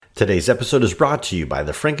Today's episode is brought to you by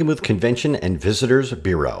the Frankenmuth Convention and Visitors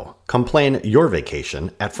Bureau. Come plan your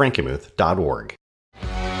vacation at frankenmuth.org.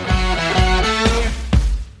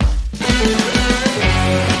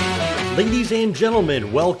 Ladies and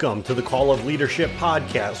gentlemen, welcome to the Call of Leadership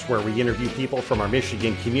podcast, where we interview people from our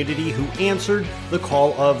Michigan community who answered the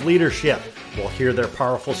call of leadership. We'll hear their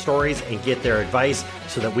powerful stories and get their advice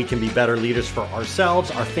so that we can be better leaders for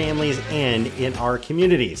ourselves, our families, and in our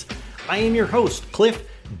communities. I am your host, Cliff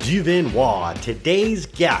Duvinois. Today's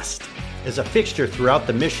guest is a fixture throughout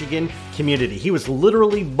the Michigan community. He was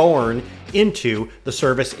literally born into the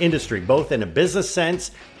service industry, both in a business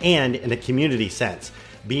sense and in a community sense.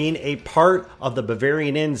 Being a part of the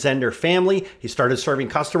Bavarian Inn Zehnder family, he started serving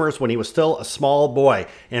customers when he was still a small boy.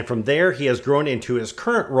 And from there, he has grown into his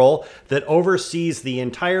current role that oversees the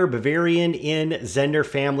entire Bavarian Inn Zehnder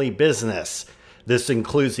family business. This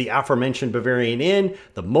includes the aforementioned Bavarian Inn,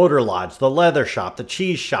 the Motor Lodge, the Leather Shop, the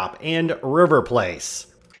Cheese Shop, and River Place.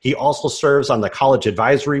 He also serves on the College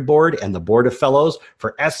Advisory Board and the Board of Fellows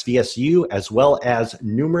for SVSU, as well as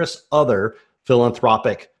numerous other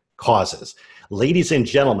philanthropic causes. Ladies and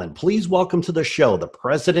gentlemen, please welcome to the show the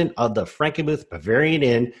president of the Frankenmuth Bavarian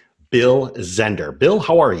Inn, Bill Zehnder. Bill,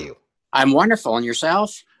 how are you? I'm wonderful. And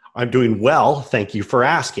yourself? I'm doing well. Thank you for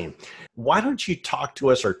asking. Why don't you talk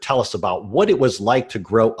to us or tell us about what it was like to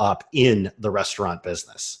grow up in the restaurant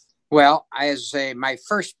business? Well, my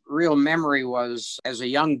first real memory was as a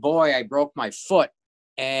young boy, I broke my foot,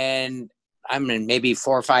 and I'm maybe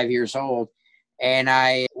 4 or 5 years old, and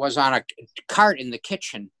I was on a cart in the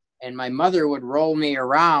kitchen. And my mother would roll me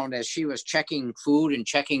around as she was checking food and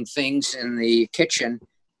checking things in the kitchen.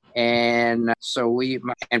 And so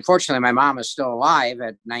unfortunately, my mom is still alive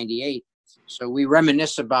at 98. So we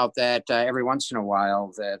reminisce about that every once in a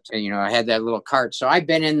while that, I had that little cart. So I've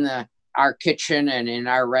been in our kitchen and in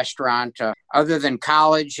our restaurant. Other than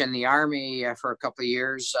college and the Army for a couple of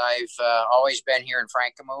years, I've always been here in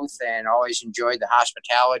Frankenmuth and always enjoyed the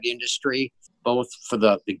hospitality industry, both for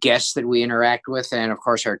the guests that we interact with and, of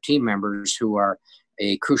course, our team members who are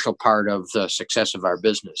a crucial part of the success of our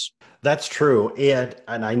business. That's true. And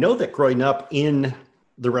I know that growing up in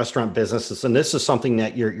the restaurant businesses, and this is something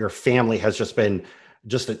that your family has just been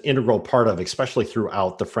just an integral part of, especially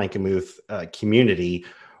throughout the Frankenmuth community.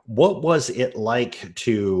 What was it like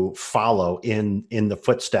to follow in the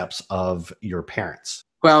footsteps of your parents?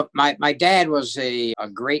 Well, my dad was a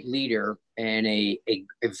great leader and an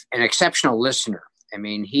exceptional listener. I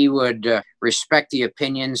mean, he would respect the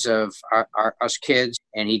opinions of us kids,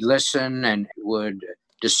 and he'd listen and would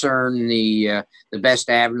discern the best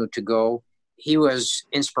avenue to go. He was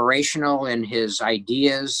inspirational in his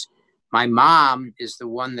ideas. My mom is the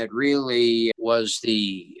one that really was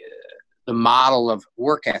the model of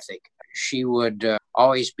work ethic. She would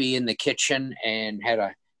always be in the kitchen and had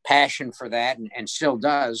a passion for that and still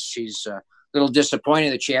does. She's a little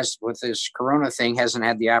disappointed that she has, with this Corona thing, hasn't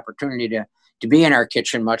had the opportunity to be in our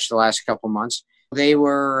kitchen much the last couple months. They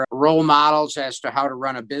were role models as to how to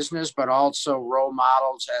run a business, but also role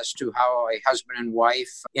models as to how a husband and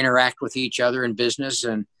wife interact with each other in business.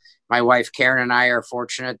 And my wife, Karen, and I are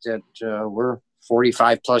fortunate that we're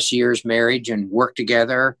 45 plus years married and work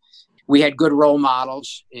together. We had good role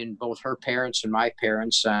models in both her parents and my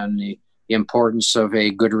parents on the importance of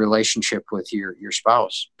a good relationship with your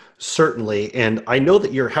spouse. Certainly. And I know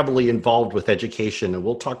that you're heavily involved with education, and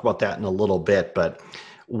we'll talk about that in a little bit, but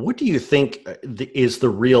what do you think is the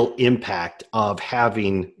real impact of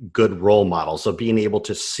having good role models, of being able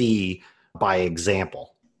to see by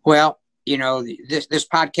example? Well, this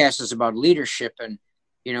podcast is about leadership, and,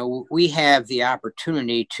 we have the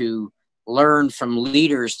opportunity to learn from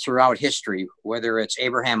leaders throughout history, whether it's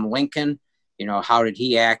Abraham Lincoln. How did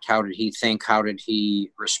he act? How did he think? How did he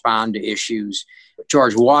respond to issues?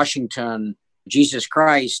 George Washington, Jesus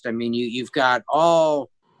Christ. I mean, you've got all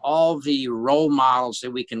the role models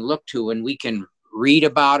that we can look to, and we can read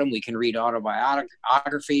about them. We can read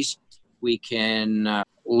autobiographies. We can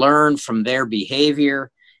learn from their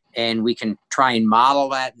behavior, and we can try and model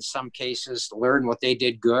that in some cases, learn what they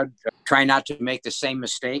did good, try not to make the same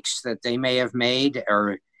mistakes that they may have made,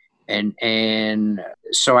 and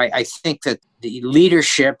so I think that the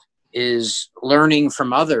leadership is learning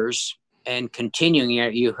from others and continuing.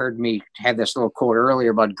 You heard me have this little quote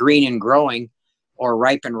earlier about green and growing or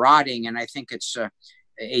ripe and rotting. And I think it's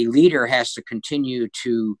a leader has to continue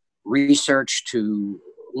to research, to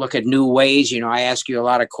look at new ways. I ask you a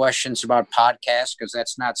lot of questions about podcasts because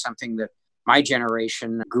that's not something that my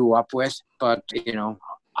generation grew up with. But,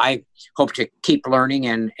 I hope to keep learning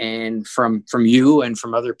and from you and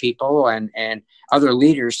from other people and other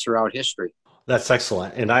leaders throughout history. That's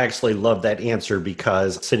excellent. And I actually love that answer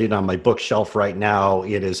because sitting on my bookshelf right now,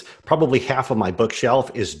 it is probably half of my bookshelf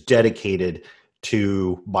is dedicated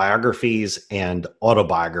to biographies and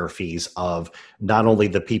autobiographies of not only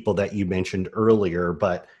the people that you mentioned earlier,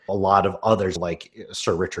 but a lot of others like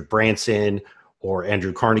Sir Richard Branson or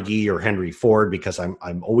Andrew Carnegie or Henry Ford, because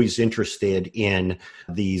I'm always interested in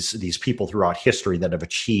these people throughout history that have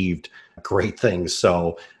achieved great things.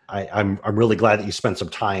 So I'm really glad that you spent some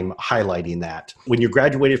time highlighting that. When you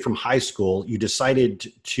graduated from high school, you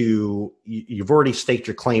decided you've already staked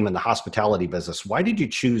your claim in the hospitality business. Why did you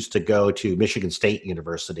choose to go to Michigan State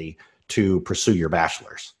University to pursue your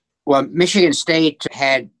bachelor's? Well, Michigan State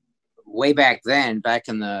had, way back then, back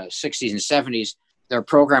in the 60s and 70s, their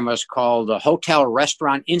program was called the Hotel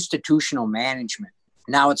Restaurant Institutional Management.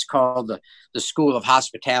 Now it's called the School of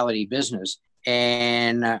Hospitality Business.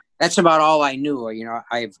 And that's about all I knew. You know,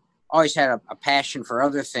 I've always had a passion for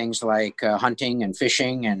other things like hunting and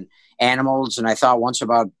fishing and animals. And I thought once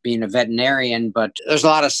about being a veterinarian, but there's a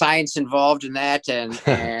lot of science involved in that. And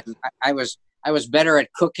I was better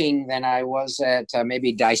at cooking than I was at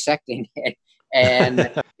maybe dissecting it.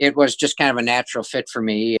 And it was just kind of a natural fit for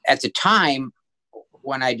me. At the time,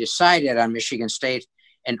 when I decided on Michigan State,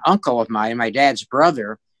 an uncle of mine, my dad's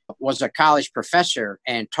brother, was a college professor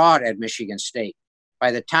and taught at Michigan State.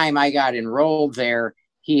 By the time I got enrolled there,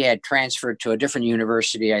 he had transferred to a different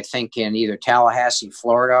university, I think in either Tallahassee,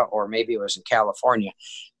 Florida, or maybe it was in California.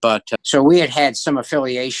 But so we had some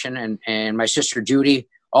affiliation, and my sister Judy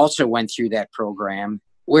also went through that program.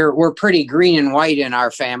 We're pretty green and white in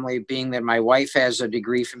our family, being that my wife has a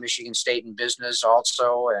degree from Michigan State in business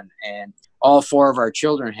also, and all four of our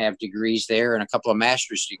children have degrees there, and a couple of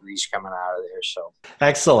master's degrees coming out of there. So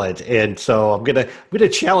excellent. And so I'm gonna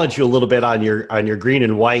challenge you a little bit on your green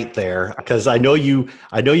and white there, because I know you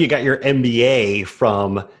got your MBA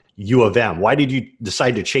from U of M. Why did you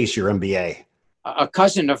decide to chase your MBA? A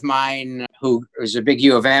cousin of mine who was a big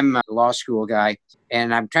U of M law school guy,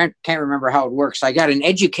 and can't remember how it works. I got an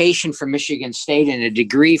education from Michigan State and a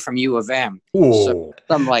degree from U of M, so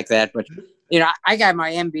something like that. But you know, I got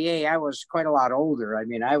my MBA. I was quite a lot older. I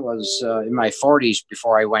mean, I was in my 40s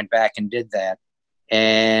before I went back and did that,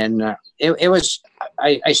 and it was.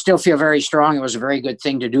 I still feel very strong. It was a very good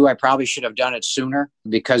thing to do. I probably should have done it sooner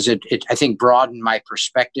because it I think broadened my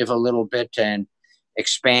perspective a little bit and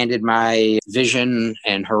expanded my vision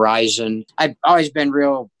and horizon. I've always been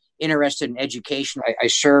real interested in education. I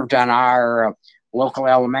served on our local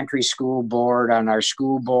elementary school board, on our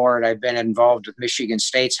school board. I've been involved with Michigan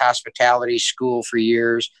State's hospitality school for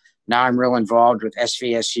years. Now I'm real involved with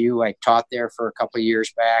SVSU. I taught there for a couple of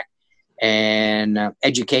years back. And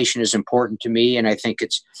education is important to me, and I think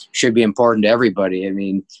it should be important to everybody. I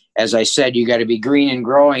mean, as I said, you got to be green and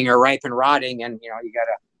growing or ripe and rotting, and you got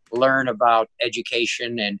to learn about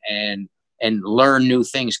education and learn new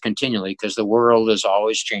things continually because the world is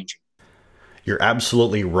always changing. You're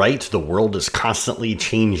absolutely right. The world is constantly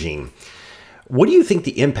changing. What do you think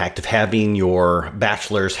the impact of having your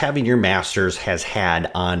bachelor's, having your master's has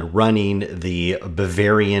had on running the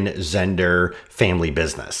Bavarian Zehnder family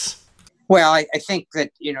business? Well, I think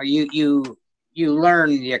that, you learn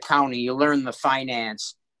the accounting, you learn the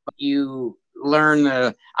finance, you learn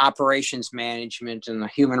the operations management and the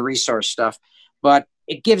human resource stuff, but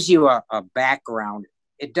it gives you a background.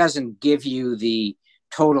 It doesn't give you the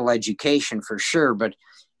total education for sure, but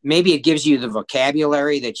maybe it gives you the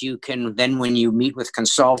vocabulary that you can then, when you meet with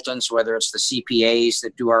consultants, whether it's the CPAs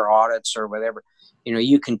that do our audits or whatever,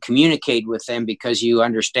 you can communicate with them because you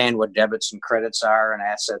understand what debits and credits are and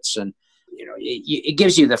assets, and it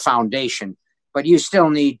gives you the foundation, but you still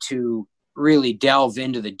need to really delve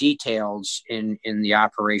into the details in the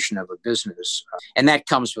operation of a business. And that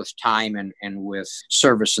comes with time and with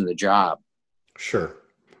service in the job. Sure.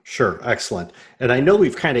 Excellent. And I know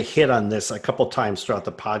we've kind of hit on this a couple times throughout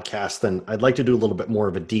the podcast, and I'd like to do a little bit more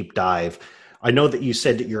of a deep dive. I know that you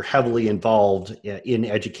said that you're heavily involved in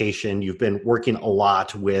education. You've been working a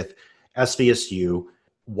lot with SVSU.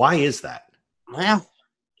 Why is that? Well,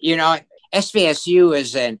 SVSU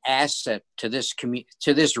is an asset to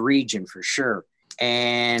this region for sure.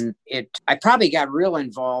 And I probably got real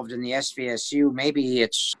involved in the SVSU. Maybe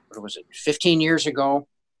 15 years ago?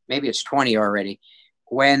 Maybe it's 20 already.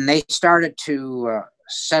 When they started to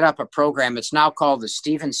set up a program, it's now called the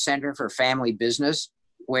Stevens Center for Family Business,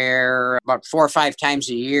 where about 4 or 5 times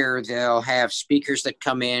a year, they'll have speakers that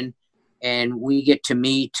come in and we get to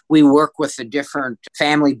meet. We work with the different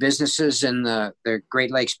family businesses in the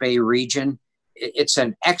Great Lakes Bay region. It's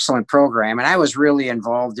an excellent program, and I was really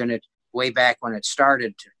involved in it way back when it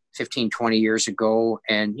started 15, 20 years ago,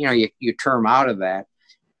 and you term out of that.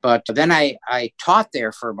 But then I taught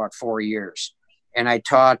there for about 4 years, and I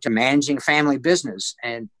taught managing family business.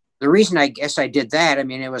 And the reason I guess I did that, I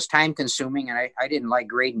mean, it was time consuming, and I didn't like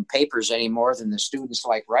grading papers any more than the students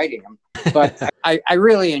like writing them. But I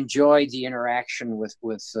really enjoyed the interaction with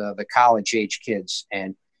the college age kids.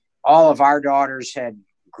 And all of our daughters had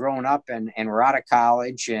grown up and were out of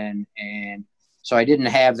college. And so I didn't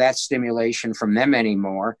have that stimulation from them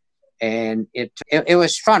anymore. And it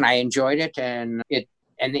was fun. I enjoyed it. And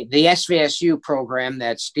the SVSU program,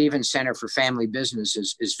 that Stevens Center for Family Business,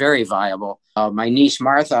 is very viable. My niece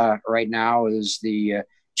Martha right now is the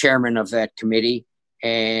chairman of that committee,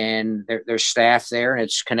 and there's staff there, and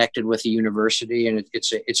it's connected with the university, and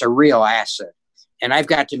it's a real asset. And I've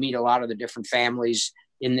got to meet a lot of the different families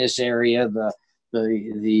in this area.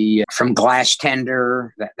 The from Glass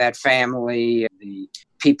Tender, that family, the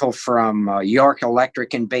people from York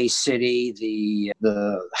Electric in Bay City,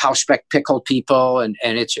 the Housebeck Pickle people, and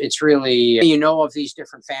it's really, of these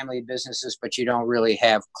different family businesses, but you don't really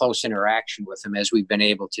have close interaction with them as we've been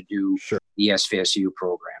able to do the SVSU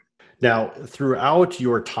program. Now, throughout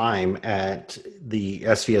your time at the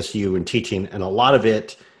SVSU and teaching, and a lot of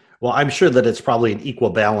it, well, I'm sure that it's probably an equal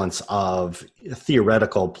balance of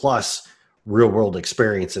theoretical plus real world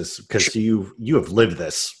experiences, because you have lived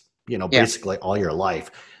this, basically all your life.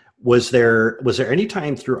 Was there any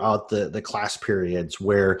time throughout the class periods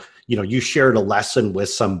where, you shared a lesson with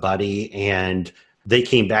somebody and they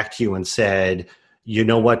came back to you and said, you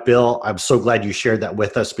know what, Bill, I'm so glad you shared that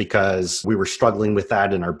with us because we were struggling with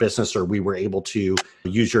that in our business, or we were able to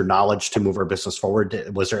use your knowledge to move our business forward?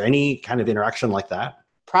 Was there any kind of interaction like that?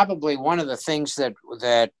 Probably one of the things that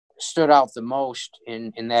stood out the most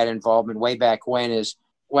in that involvement way back when is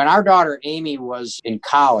when our daughter Amy was in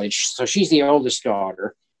college. So she's the oldest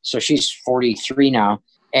daughter. So she's 43 now,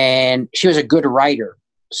 and she was a good writer.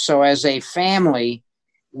 So as a family,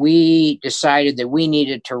 we decided that we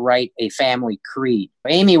needed to write a family creed.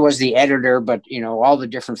 Amy was the editor, but all the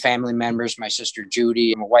different family members, my sister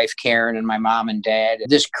Judy, my wife Karen, and my mom and dad.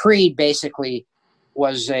 This creed basically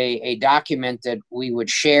was a document that we would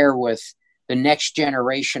share with the next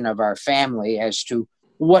generation of our family as to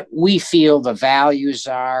what we feel the values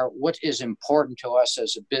are, what is important to us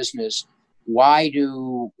as a business. Why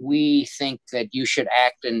do we think that you should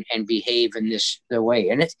act and behave in the way?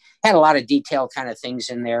 And it had a lot of detailed kind of things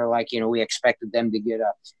in there, like, we expected them to get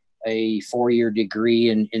a 4-year degree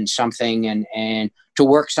in something and to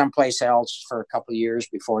work someplace else for a couple of years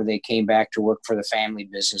before they came back to work for the family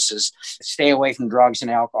businesses, stay away from drugs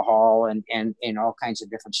and alcohol and all kinds of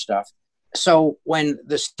different stuff. So when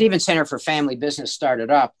the Stevens Center for Family Business started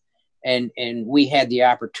up and we had the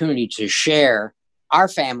opportunity to share our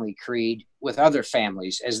family creed with other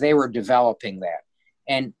families as they were developing that.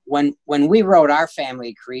 And when we wrote our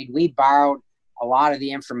family creed, we borrowed a lot of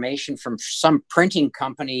the information from some printing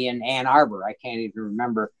company in Ann Arbor. I can't even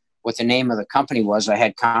remember what the name of the company was. I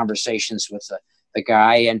had conversations with the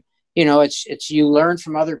guy, and it's you learn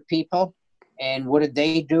from other people and what did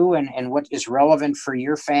they do and what is relevant for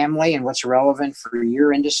your family and what's relevant for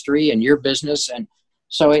your industry and your business. And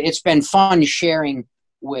so it's been fun sharing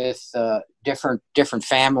with different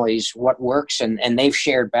families what works, and they've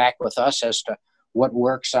shared back with us as to what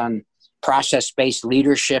works on process-based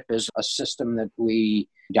leadership is a system that we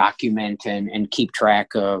document and keep track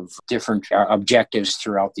of different objectives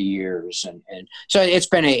throughout the years. And so it's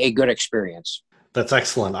been a good experience. That's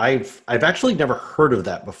excellent. I've actually never heard of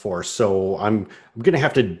that before, so I'm going to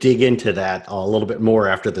have to dig into that a little bit more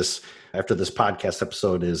after this podcast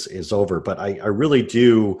episode is over. But I really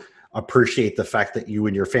do appreciate the fact that you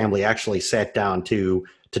and your family actually sat down to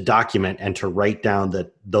document and to write down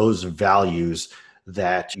those values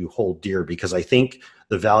that you hold dear, because I think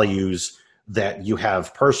the values that you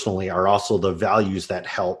have personally are also the values that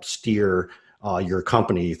help steer your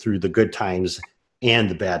company through the good times and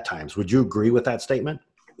the bad times. Would you agree with that statement?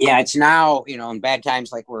 Yeah, it's now, in bad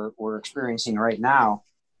times like we're experiencing right now,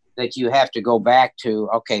 that you have to go back to,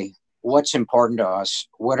 okay, what's important to us?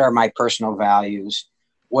 What are my personal values?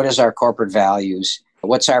 What is our corporate values?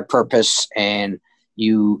 What's our purpose? And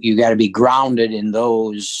you got to be grounded in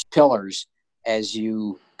those pillars as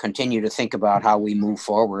you continue to think about how we move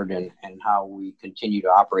forward and how we continue to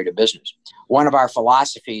operate a business. One of our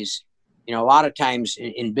philosophies, a lot of times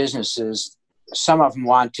in businesses, some of them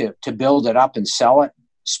want to build it up and sell it,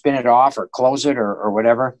 spin it off or close it or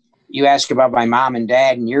whatever. You ask about my mom and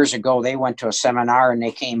dad, and years ago they went to a seminar and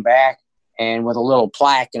they came back and with a little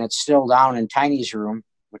plaque, and it's still down in Tiny's room,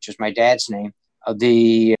 which is my dad's name,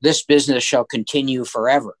 this business shall continue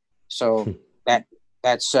forever. So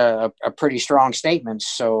that's a pretty strong statement.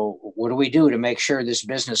 So what do we do to make sure this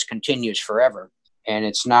business continues forever? And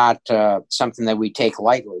it's not something that we take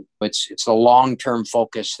lightly. It's the long-term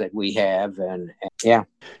focus that we have. And yeah.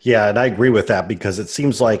 Yeah, and I agree with that because it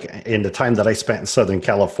seems like in the time that I spent in Southern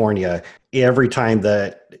California, every time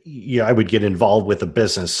that I would get involved with a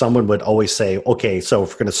business, someone would always say, okay, so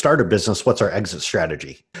if we're going to start a business, what's our exit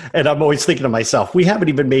strategy? And I'm always thinking to myself, we haven't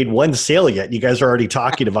even made one sale yet. You guys are already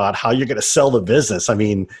talking about how you're going to sell the business. I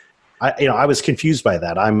mean, I was confused by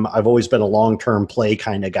that. I've always been a long-term play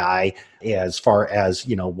kind of guy. As far as,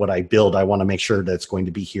 what I build, I want to make sure that it's going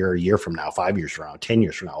to be here a year from now, 5 years from now, 10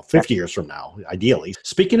 years from now, 50 years from now, ideally.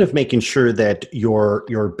 Speaking of making sure that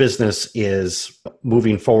your business is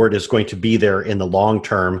moving forward, is going to be there in the long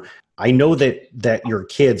term, I know that your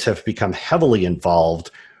kids have become heavily involved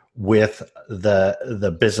with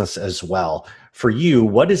the business as well. For you,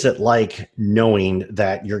 what is it like knowing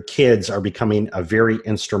that your kids are becoming a very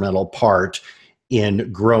instrumental part in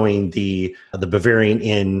growing the Bavarian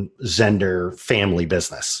Inn Zehnder family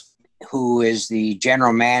business? Who is the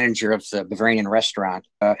general manager of the Bavarian restaurant,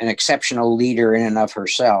 an exceptional leader in and of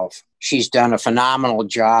herself. She's done a phenomenal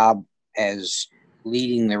job as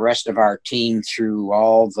leading the rest of our team through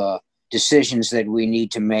all the decisions that we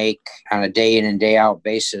need to make on a day in and day out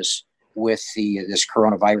basis with this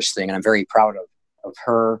coronavirus thing. And I'm very proud of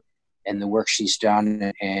her and the work she's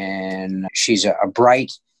done. And she's a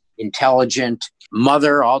bright, intelligent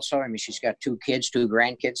mother also. I mean, she's got 2 kids, 2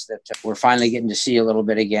 grandkids that we're finally getting to see a little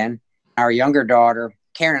bit again. Our younger daughter,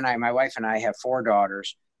 Karen and I, my wife and I have 4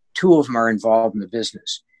 daughters. 2 of them are involved in the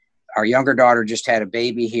business. Our younger daughter just had a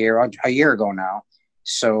baby here a year ago now.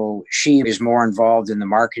 So she is more involved in the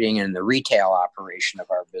marketing and the retail operation of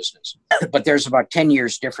our business. But there's about 10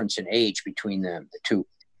 years difference in age between the 2.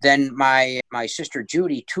 Then my sister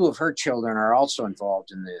Judy, 2 of her children are also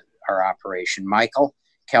involved in our operation. Michael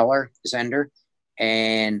Keller Zehnder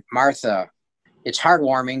and Martha. It's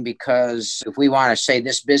heartwarming because if we want to say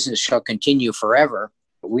this business shall continue forever,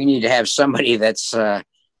 we need to have somebody that's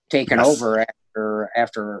taken over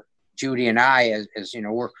after Judy and I, as you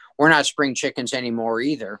know, we're not spring chickens anymore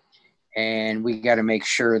either. And we got to make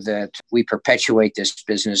sure that we perpetuate this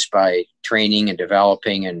business by training and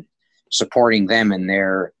developing and supporting them in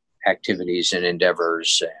their activities and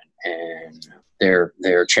endeavors and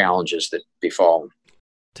their challenges that befall them.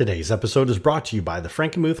 Today's episode is brought to you by the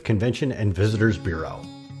Frankenmuth Convention and Visitors Bureau.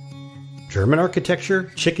 German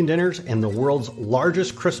architecture, chicken dinners, and the world's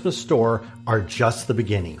largest Christmas store are just the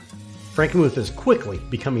beginning. Frankenmuth is quickly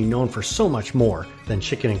becoming known for so much more than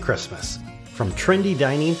chicken and Christmas. From trendy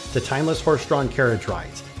dining to timeless horse-drawn carriage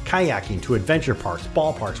rides, kayaking to adventure parks,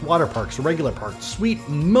 ballparks, water parks, regular parks, sweet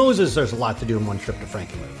Moses, there's a lot to do in one trip to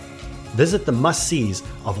Frankenmuth. Visit the must-sees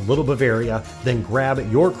of Little Bavaria, then grab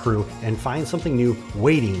your crew and find something new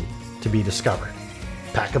waiting to be discovered.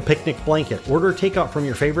 Pack a picnic blanket, order takeout from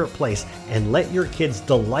your favorite place, and let your kids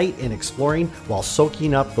delight in exploring while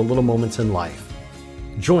soaking up the little moments in life.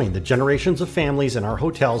 Join the generations of families in our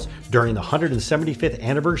hotels during the 175th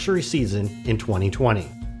anniversary season in 2020.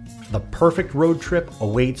 The perfect road trip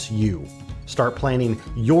awaits you. Start planning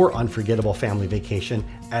your unforgettable family vacation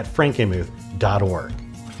at frankenmuth.org.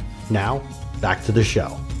 Now, back to the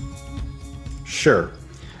show. Sure.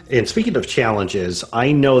 And speaking of challenges,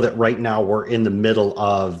 I know that right now we're in the middle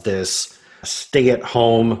of this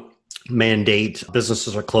stay-at-home mandate.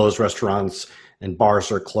 Businesses are closed, restaurants and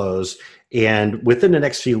bars are closed. And within the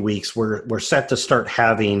next few weeks, we're set to start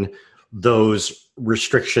having those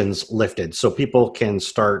restrictions lifted so people can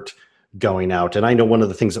start going out. And I know one of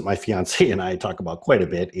the things that my fiance and I talk about quite a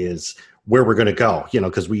bit is where we're going to go,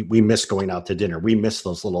 because we miss going out to dinner. We miss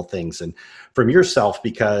those little things. And from yourself,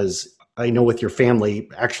 because I know with your family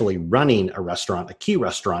actually running a restaurant, a key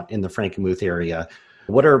restaurant in the Frankenmuth area,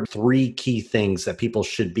 what are 3 key things that people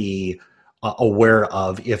should be aware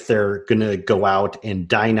of if they're going to go out and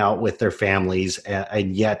dine out with their families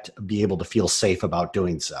and yet be able to feel safe about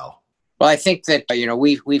doing so? Well, I think that,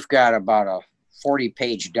 we've got about a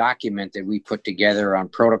 40-page document that we put together on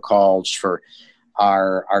protocols for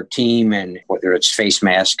our team, and whether it's face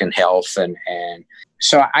mask and health. And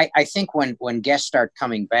so I think when guests start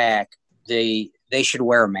coming back, they should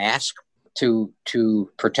wear a mask to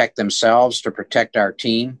protect themselves, to protect our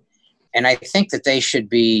team. And I think that they should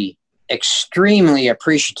be extremely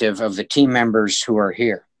appreciative of the team members who are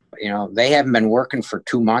here. They haven't been working for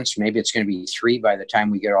 2 months. Maybe it's going to be 3 by the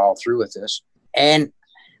time we get all through with this. And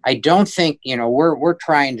I don't think, we're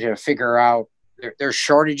trying to figure out, there's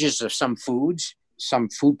shortages of some foods, some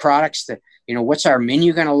food products that, what's our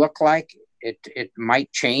menu going to look like? It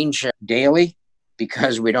might change daily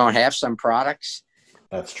because we don't have some products.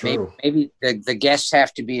 That's true. Maybe the guests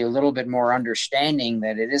have to be a little bit more understanding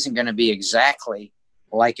that it isn't going to be exactly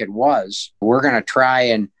like it was. We're going to try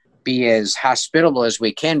and be as hospitable as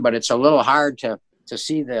we can, but it's a little hard to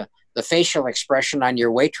see the facial expression on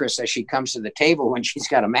your waitress as she comes to the table when she's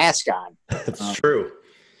got a mask on. That's true.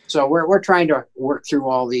 So we're trying to work through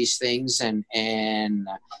all these things and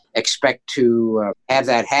expect to have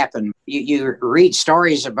that happen. You read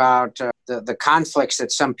stories about the conflicts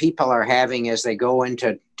that some people are having as they go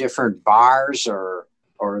into different bars or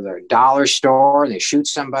the dollar store, they shoot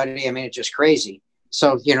somebody. I mean, it's just crazy.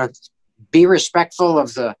 So, be respectful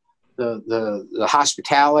of the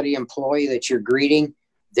hospitality employee that you're greeting.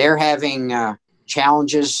 They're having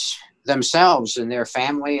challenges themselves and their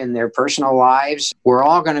family and their personal lives. We're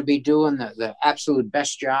all going to be doing the absolute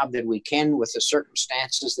best job that we can with the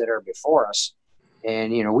circumstances that are before us.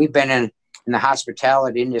 And, we've been in the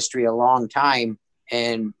hospitality industry a long time,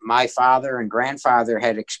 and my father and grandfather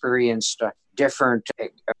had experienced different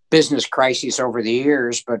business crises over the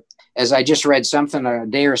years. But as I just read something a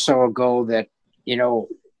day or so ago that,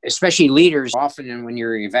 especially leaders, often when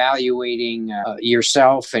you're evaluating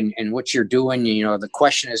yourself and what you're doing, the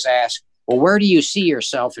question is asked, well, where do you see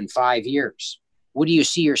yourself in 5 years? What do you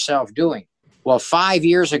see yourself doing? Well, 5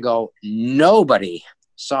 years ago, nobody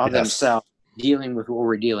saw themselves dealing with what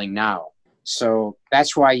we're dealing now. So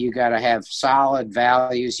that's why you got to have solid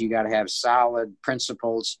values. You got to have solid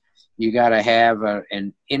principles. You got to have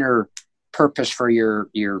an inner purpose for your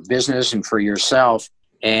business and for yourself,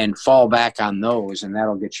 and fall back on those, and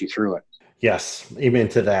that'll get you through it. Yes, amen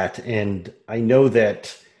to that. And I know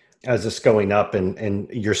that as it's going up, and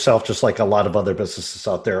yourself, just like a lot of other businesses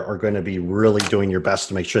out there, are going to be really doing your best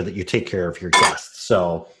to make sure that you take care of your guests.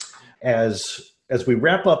 So as we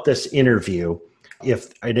wrap up this interview,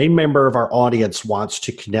 if any member of our audience wants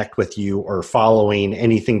to connect with you or following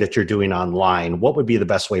anything that you're doing online, what would be the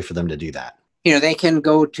best way for them to do that? They can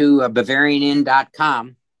go to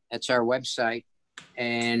BavarianInn.com. That's our website.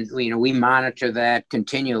 And, we monitor that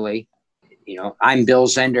continually. I'm Bill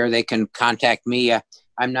Zehnder. They can contact me.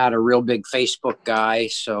 I'm not a real big Facebook guy,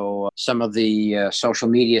 so some of the social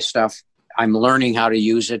media stuff, I'm learning how to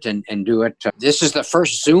use it and do it. This is the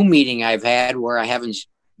first Zoom meeting I've had where I haven't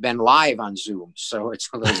been live on Zoom, so it's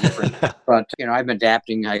a little different. But, I'm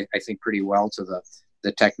adapting, I think, pretty well to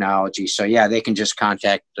the technology. So, yeah, they can just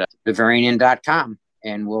contact BavarianInn.com,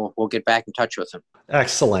 and we'll get back in touch with them.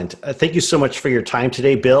 Excellent. Thank you so much for your time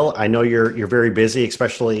today, Bill. I know you're very busy,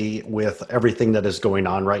 especially with everything that is going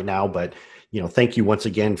on right now. But, thank you once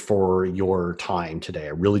again for your time today.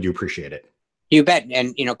 I really do appreciate it. You bet.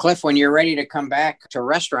 And, Cliff, when you're ready to come back to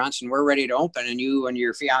restaurants and we're ready to open and you and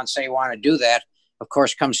your fiance want to do that, of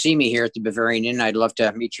course, come see me here at the Bavarian Inn. I'd love to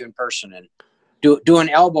meet you in person and do an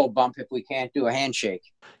elbow bump if we can't do a handshake.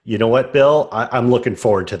 You know what, Bill? I'm looking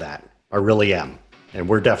forward to that. I really am. And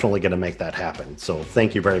we're definitely going to make that happen. So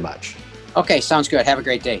thank you very much. Okay, sounds good. Have a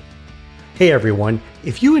great day. Hey, everyone.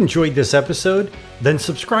 If you enjoyed this episode, then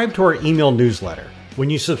subscribe to our email newsletter. When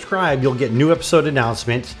you subscribe, you'll get new episode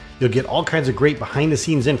announcements. You'll get all kinds of great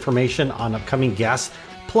behind-the-scenes information on upcoming guests.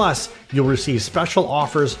 Plus, you'll receive special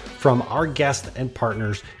offers from our guests and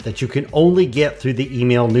partners that you can only get through the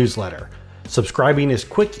email newsletter. Subscribing is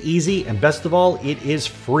quick, easy, and best of all, it is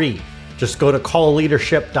free. Just go to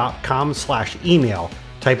callofleadership.com/email,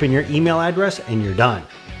 type in your email address, and you're done.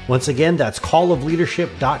 Once again, that's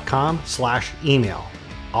callofleadership.com/email.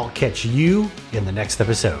 I'll catch you in the next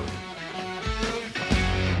episode.